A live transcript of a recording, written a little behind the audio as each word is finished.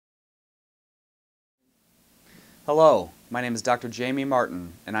Hello, my name is Dr. Jamie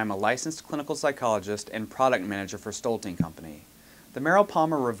Martin, and I'm a licensed clinical psychologist and product manager for Stolting Company. The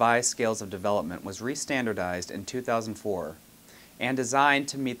Merrill-Palmer-Revised Scales of Development was re-standardized in 2004 and designed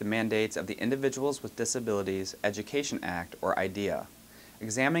to meet the mandates of the Individuals with Disabilities Education Act, or IDEA,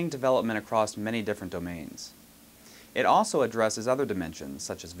 examining development across many different domains. It also addresses other dimensions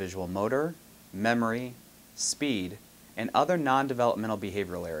such as visual motor, memory, speed, and other non-developmental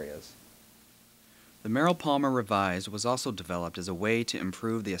behavioral areas. The Merrill-Palmer-Revised was also developed as a way to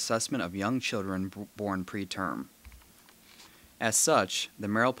improve the assessment of young children born preterm. As such, the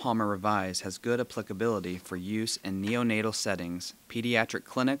Merrill-Palmer-Revised has good applicability for use in neonatal settings, pediatric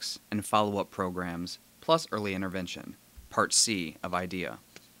clinics, and follow-up programs, plus early intervention, Part C of IDEA.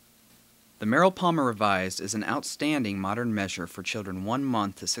 The Merrill-Palmer-Revised is an outstanding modern measure for children 1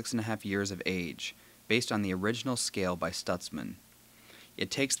 month to 6.5 years of age, based on the original scale by Stutzman. It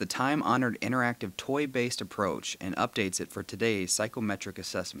takes the time-honored interactive toy-based approach and updates it for today's psychometric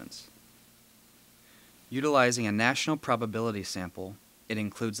assessments. Utilizing a national probability sample, it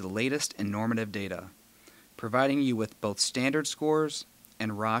includes the latest in normative data, providing you with both standard scores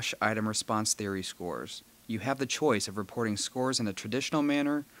and Roche item response theory scores. You have the choice of reporting scores in a traditional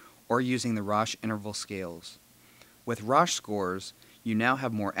manner or using the Roche interval scales. With Roche scores, you now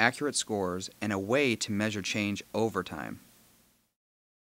have more accurate scores and a way to measure change over time.